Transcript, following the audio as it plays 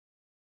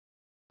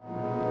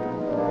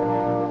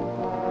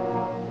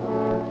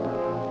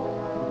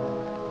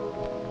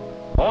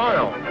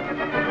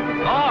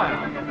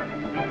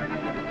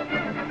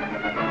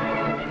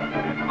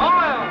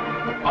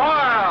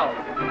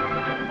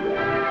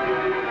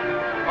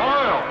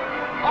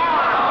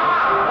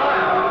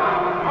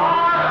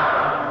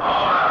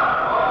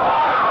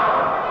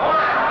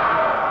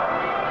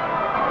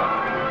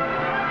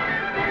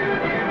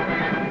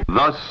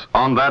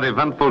On that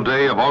eventful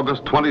day of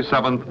August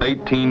 27,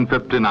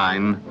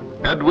 1859,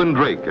 Edwin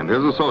Drake and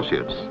his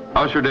associates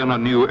ushered in a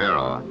new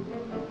era.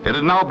 It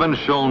had now been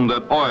shown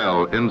that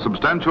oil in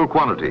substantial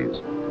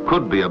quantities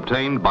could be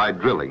obtained by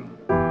drilling.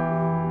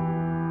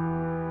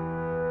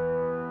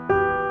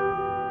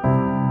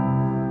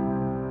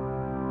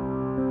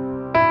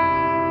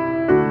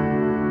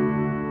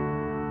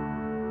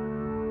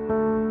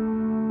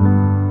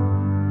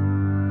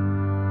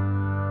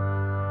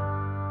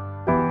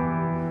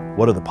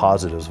 What are the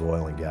positives of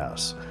oil and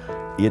gas?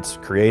 It's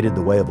created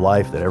the way of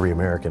life that every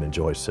American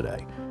enjoys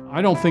today.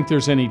 I don't think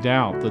there's any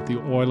doubt that the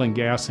oil and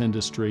gas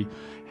industry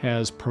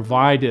has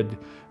provided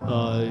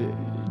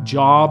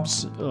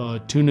jobs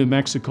to New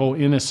Mexico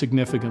in a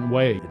significant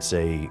way. It's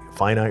a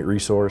finite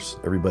resource.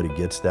 Everybody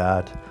gets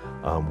that.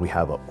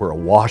 We're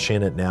awash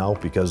in it now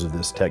because of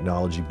this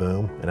technology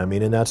boom,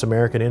 and that's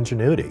American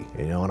ingenuity,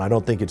 and I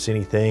don't think it's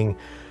anything.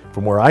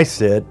 From where I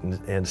sit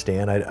and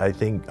stand, I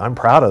think I'm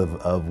proud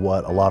of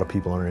what a lot of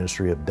people in our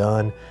industry have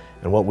done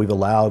and what we've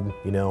allowed,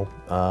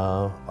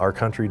 our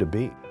country to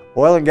be.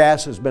 Oil and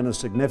gas has been a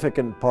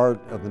significant part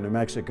of the New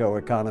Mexico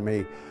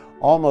economy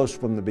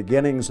almost from the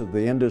beginnings of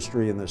the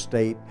industry in the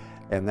state,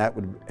 and that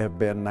would have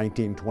been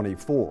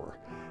 1924.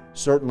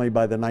 Certainly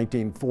by the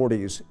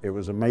 1940s, it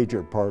was a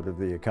major part of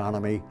the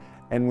economy,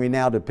 and we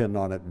now depend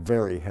on it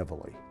very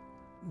heavily.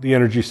 The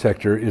energy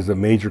sector is a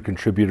major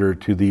contributor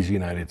to these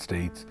United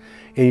States.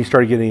 And you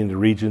start getting into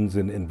regions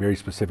and very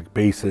specific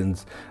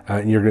basins,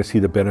 and you're going to see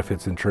the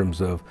benefits in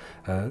terms of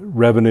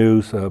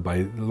revenues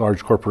by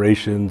large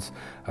corporations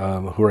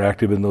who are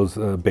active in those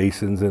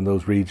basins and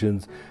those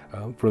regions,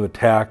 from the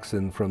tax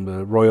and from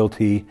the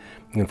royalty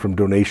and from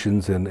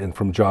donations and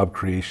from job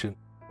creation.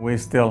 We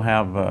still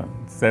have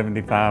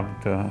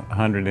 75 to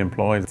 100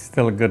 employees. It's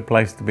still a good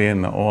place to be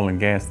in the oil and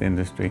gas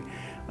industry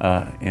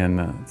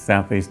in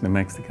southeast New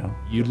Mexico.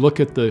 You look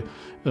at the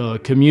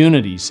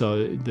communities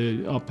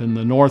up in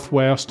the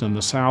northwest and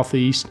the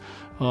southeast,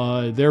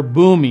 they're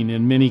booming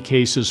in many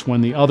cases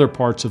when the other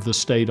parts of the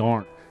state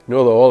aren't. The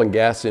oil and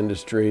gas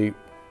industry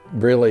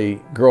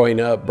really, growing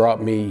up,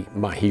 brought me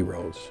my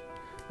heroes,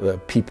 the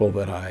people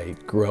that I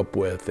grew up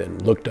with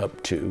and looked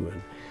up to,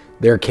 and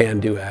their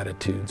can-do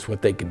attitudes,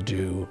 what they could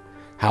do,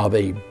 how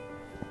they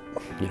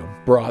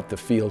brought the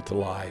field to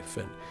life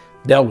and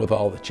dealt with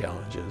all the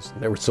challenges.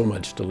 There was so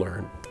much to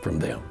learn from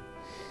them.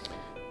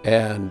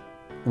 And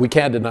we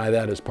can't deny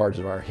that as part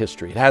of our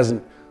history. It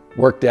hasn't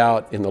worked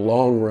out in the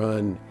long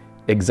run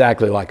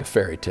exactly like a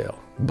fairy tale,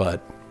 but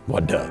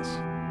what does?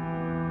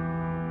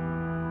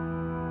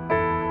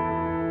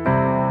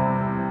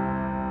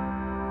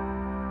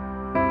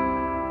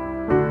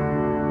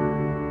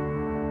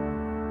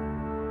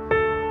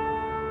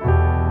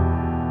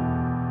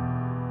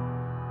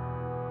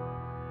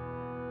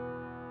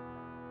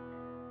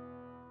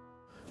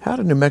 How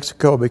did New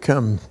Mexico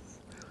become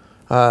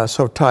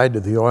so tied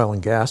to the oil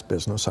and gas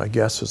business, I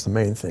guess, is the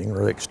main thing,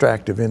 or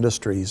extractive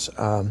industries?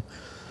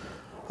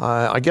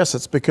 I guess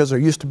it's because there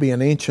used to be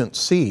an ancient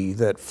sea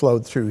that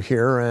flowed through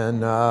here,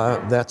 and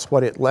that's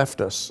what it left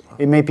us.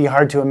 It may be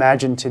hard to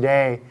imagine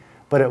today,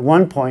 but at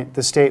one point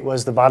the state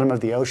was the bottom of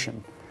the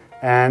ocean.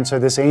 And so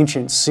this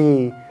ancient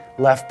sea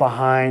left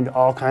behind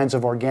all kinds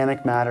of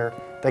organic matter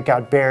that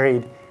got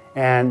buried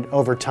and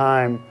over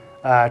time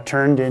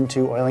turned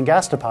into oil and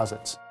gas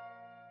deposits.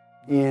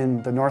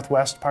 In the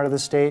northwest part of the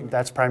state,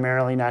 that's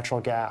primarily natural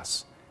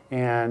gas,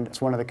 and it's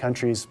one of the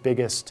country's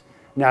biggest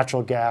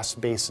natural gas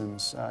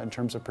basins in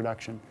terms of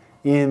production.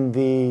 In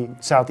the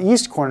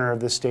southeast corner of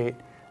the state,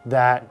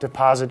 that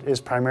deposit is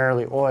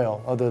primarily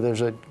oil, although there's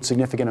a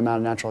significant amount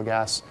of natural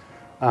gas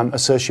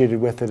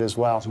associated with it as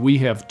well. We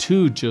have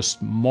two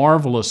just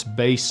marvelous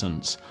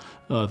basins,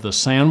 the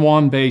San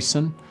Juan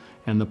Basin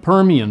and the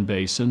Permian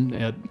Basin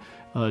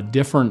at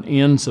different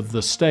ends of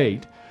the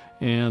state.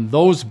 And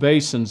those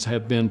basins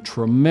have been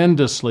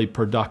tremendously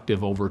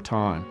productive over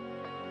time.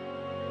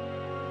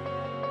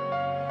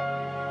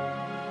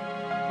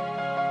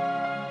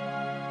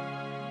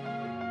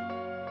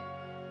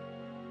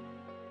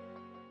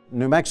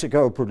 New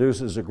Mexico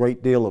produces a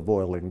great deal of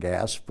oil and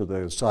gas for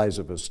the size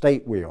of a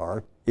state we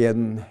are.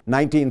 In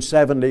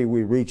 1970,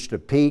 we reached a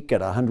peak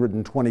at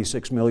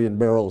 126 million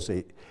barrels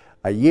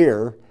a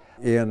year.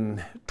 In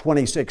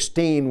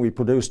 2016, we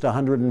produced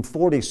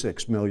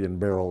 146 million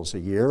barrels a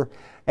year,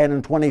 and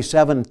in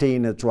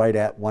 2017, it's right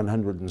at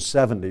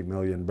 170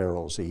 million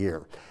barrels a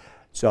year.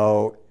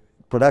 So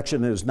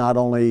production is not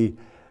only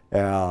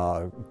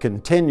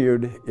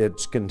continued,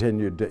 it's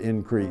continued to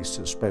increase,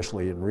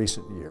 especially in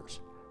recent years.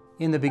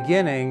 In the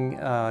beginning,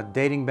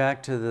 dating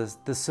back to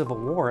the Civil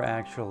War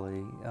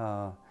actually,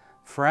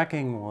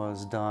 fracking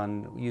was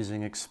done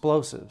using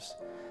explosives.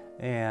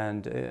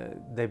 And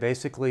they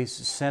basically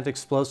sent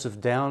explosives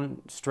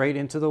down straight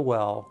into the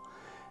well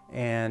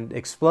and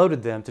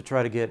exploded them to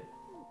try to get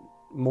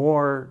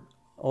more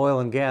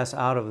oil and gas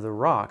out of the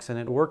rocks, and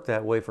it worked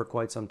that way for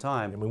quite some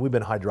time. We've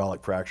been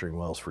hydraulic fracturing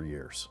wells for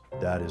years.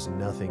 That is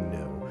nothing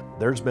new.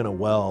 There's been a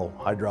well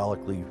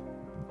hydraulically,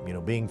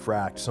 being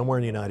fracked somewhere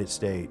in the United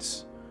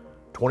States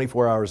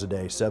 24 hours a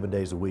day, 7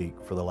 days a week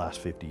for the last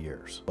 50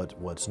 years. But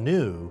what's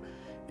new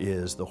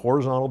is the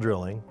horizontal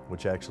drilling,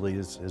 which actually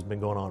has been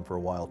going on for a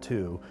while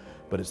too,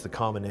 but it's the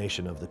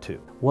combination of the two.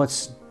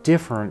 What's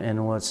different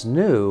and what's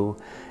new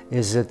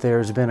is that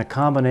there's been a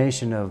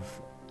combination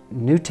of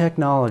new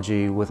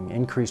technology with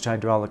increased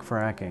hydraulic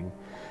fracking,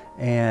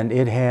 and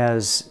it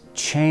has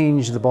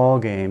changed the ball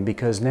game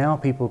because now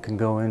people can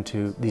go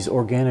into these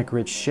organic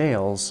rich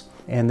shales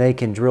and they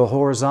can drill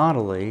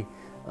horizontally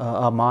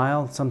a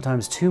mile,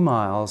 sometimes 2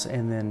 miles,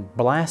 and then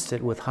blast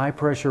it with high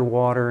pressure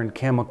water and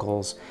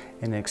chemicals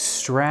and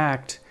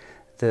extract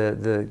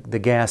the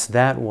gas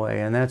that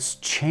way. And that's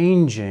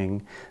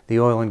changing the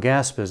oil and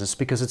gas business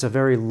because it's a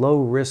very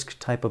low risk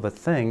type of a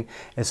thing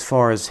as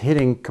far as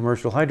hitting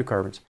commercial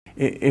hydrocarbons.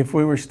 If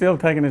we were still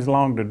taking as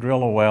long to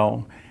drill a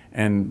well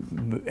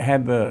and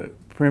had the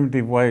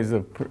primitive ways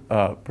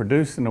of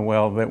producing a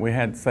well that we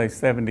had, say,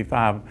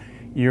 75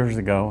 years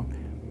ago,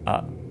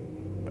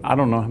 I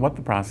don't know what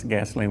the price of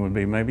gasoline would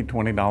be, maybe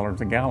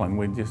 $20 a gallon.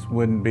 We just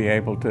wouldn't be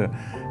able to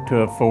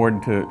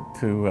afford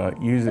to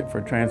use it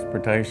for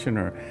transportation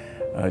or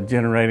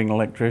generating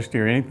electricity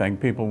or anything.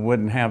 People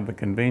wouldn't have the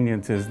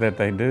conveniences that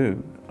they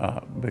do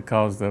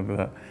because of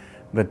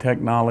the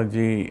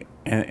technology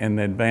and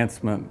the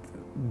advancement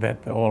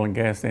that the oil and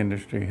gas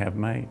industry have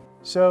made.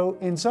 So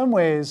in some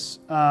ways,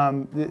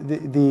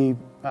 the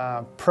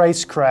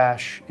price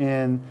crash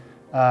in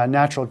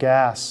natural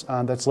gas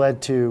that's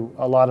led to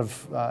a lot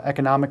of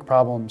economic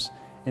problems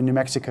in New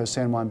Mexico's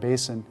San Juan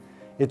Basin,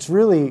 it's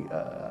really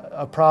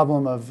a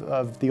problem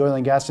of the oil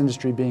and gas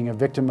industry being a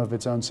victim of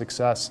its own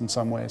success in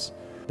some ways.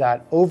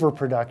 That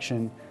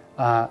overproduction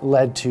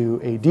led to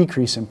a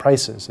decrease in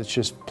prices. It's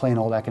just plain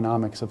old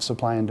economics of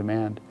supply and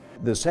demand.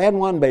 The San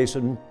Juan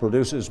Basin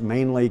produces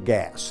mainly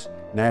gas,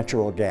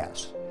 natural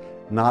gas,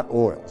 not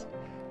oil.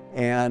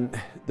 And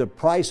the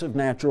price of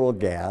natural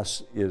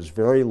gas is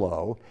very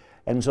low,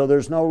 and so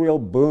there's no real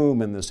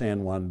boom in the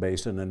San Juan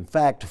Basin. In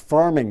fact,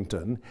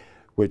 Farmington,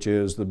 which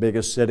is the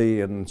biggest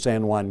city in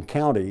San Juan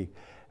County,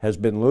 has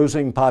been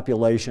losing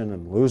population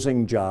and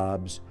losing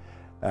jobs,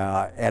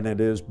 and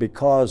it is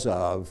because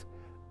of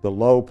the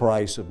low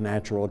price of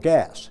natural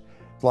gas.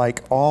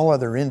 Like all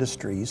other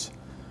industries,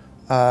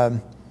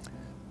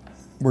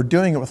 we're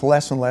doing it with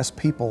less and less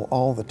people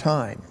all the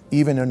time,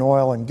 even in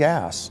oil and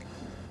gas.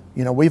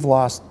 You know, we've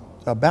lost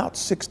about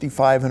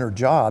 6,500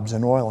 jobs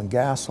in oil and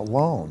gas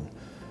alone.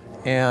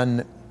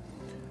 And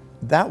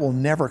that will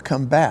never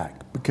come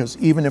back because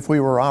even if we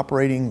were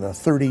operating the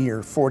 30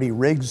 or 40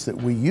 rigs that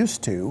we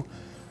used to,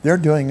 they're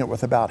doing it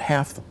with about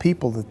half the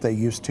people that they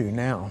used to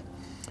now.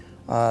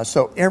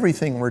 So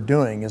everything we're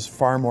doing is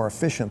far more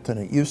efficient than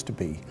it used to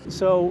be.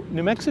 So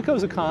New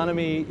Mexico's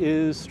economy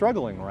is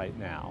struggling right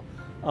now.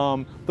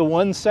 The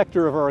one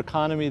sector of our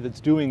economy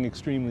that's doing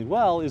extremely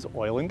well is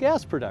oil and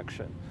gas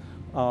production.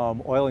 Our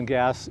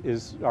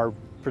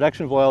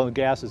production of oil and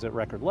gas is at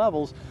record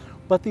levels,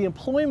 but the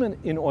employment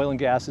in oil and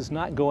gas is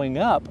not going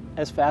up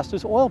as fast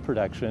as oil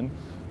production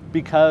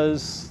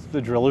because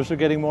the drillers are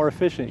getting more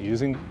efficient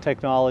using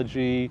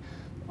technology,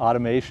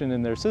 automation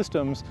in their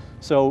systems.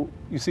 So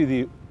you see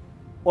the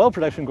oil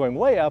production going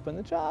way up and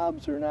the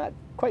jobs are not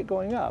quite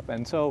going up.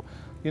 And so,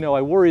 you know,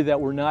 I worry that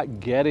we're not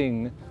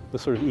getting the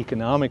sort of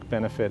economic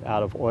benefit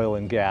out of oil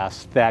and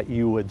gas that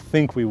you would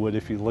think we would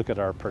if you look at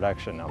our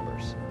production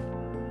numbers.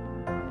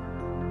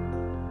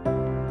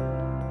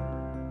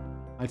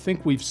 I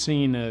think we've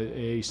seen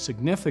a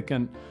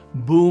significant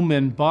boom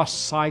and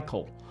bust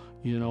cycle.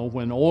 You know,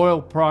 when oil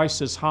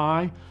price is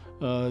high,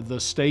 the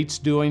state's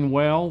doing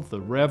well, the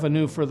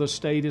revenue for the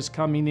state is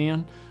coming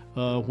in.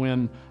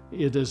 When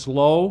it is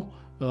low,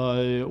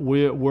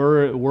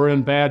 we're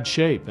in bad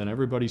shape and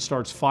everybody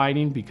starts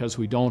fighting because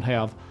we don't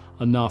have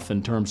enough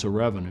in terms of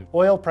revenue.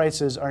 Oil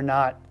prices are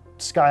not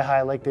sky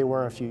high like they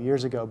were a few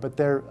years ago, but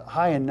they're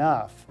high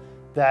enough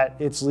that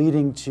it's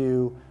leading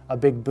to a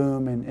big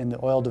boom in the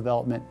oil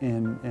development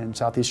in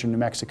southeastern New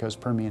Mexico's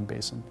Permian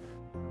Basin.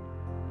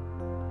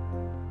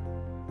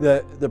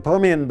 The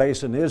Permian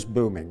Basin is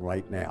booming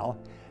right now.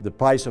 The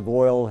price of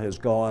oil has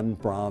gone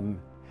from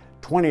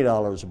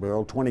 $20 a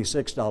barrel,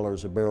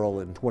 $26 a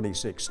barrel in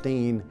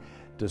 2016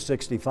 to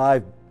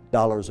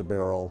 $65 a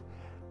barrel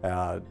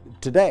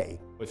today.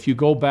 If you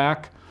go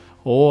back,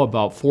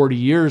 about 40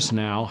 years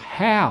now,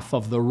 half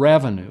of the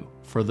revenue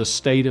for the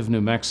state of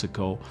New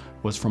Mexico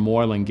was from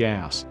oil and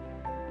gas.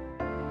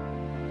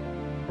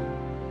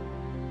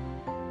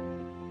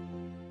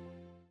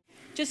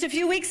 Just a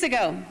few weeks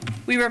ago,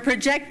 we were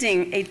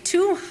projecting a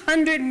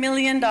 $200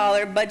 million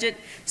budget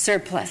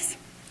surplus.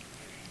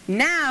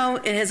 Now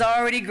it has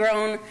already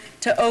grown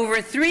to over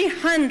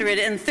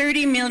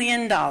 $330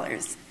 million.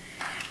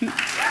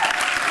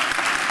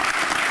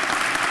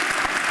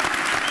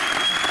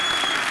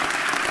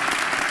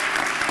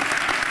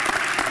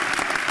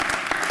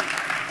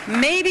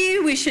 Maybe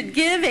we should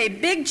give a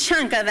big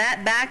chunk of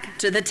that back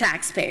to the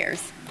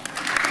taxpayers.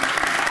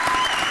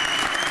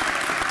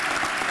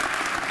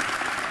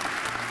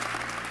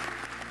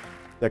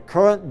 The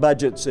current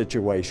budget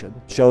situation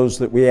shows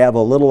that we have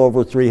a little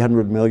over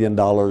 $300 million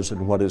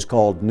in what is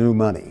called new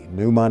money.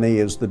 New money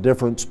is the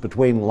difference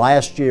between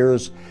last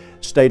year's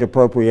state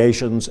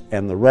appropriations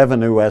and the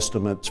revenue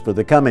estimates for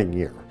the coming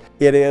year.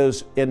 It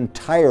is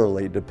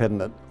entirely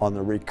dependent on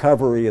the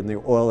recovery in the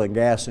oil and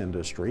gas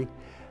industry.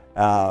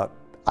 I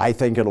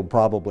think it'll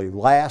probably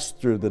last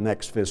through the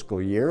next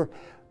fiscal year,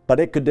 but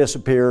it could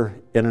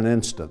disappear in an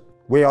instant.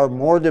 We are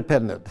more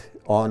dependent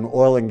on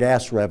oil and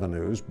gas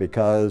revenues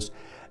because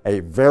a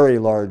very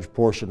large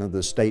portion of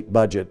the state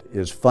budget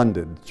is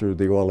funded through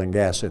the oil and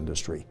gas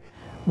industry.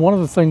 One of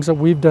the things that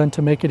we've done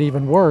to make it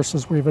even worse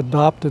is we've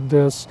adopted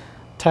this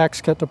tax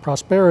cut to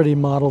prosperity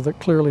model that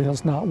clearly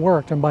has not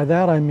worked. And by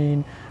that I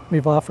mean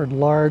we've offered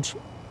large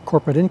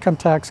corporate income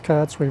tax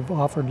cuts, we've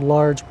offered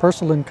large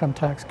personal income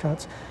tax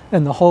cuts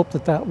in the hope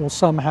that that will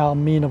somehow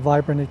mean a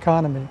vibrant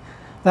economy.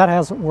 That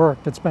hasn't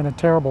worked. It's been a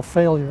terrible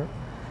failure.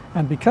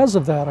 And because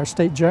of that, our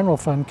state general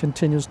fund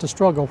continues to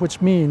struggle, which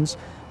means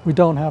we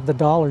don't have the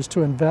dollars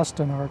to invest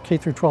in our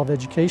K-12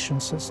 education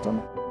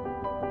system.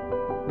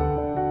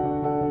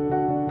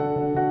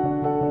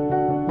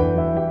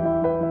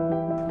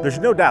 There's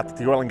no doubt that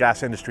the oil and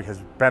gas industry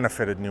has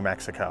benefited New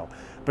Mexico,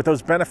 but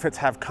those benefits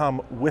have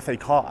come with a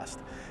cost.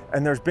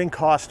 And there's been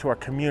costs to our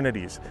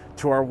communities,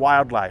 to our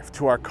wildlife,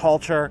 to our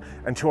culture,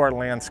 and to our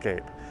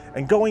landscape.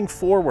 And going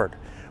forward,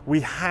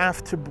 we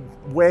have to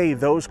weigh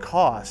those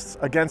costs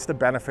against the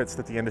benefits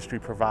that the industry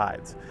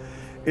provides.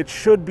 It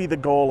should be the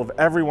goal of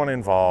everyone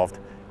involved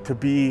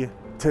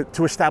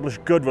to establish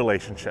good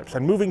relationships.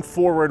 And moving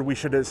forward, we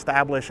should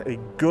establish a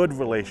good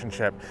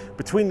relationship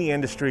between the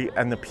industry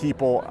and the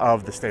people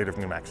of the state of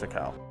New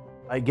Mexico.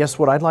 I guess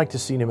what I'd like to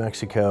see New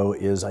Mexico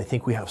is I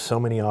think we have so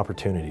many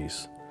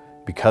opportunities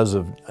because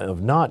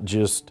of not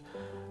just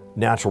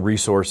natural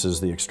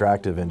resources, the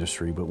extractive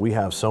industry, but we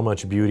have so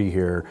much beauty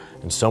here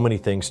and so many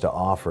things to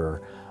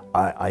offer.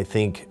 I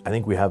think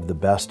we have the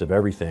best of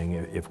everything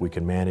if we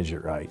can manage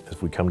it right,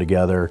 if we come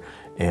together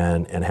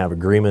and have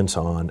agreements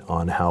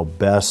on how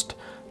best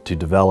to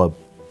develop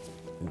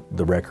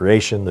the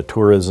recreation, the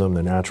tourism,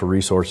 the natural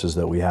resources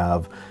that we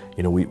have.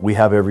 You know, we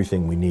have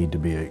everything we need to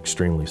be an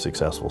extremely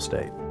successful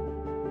state.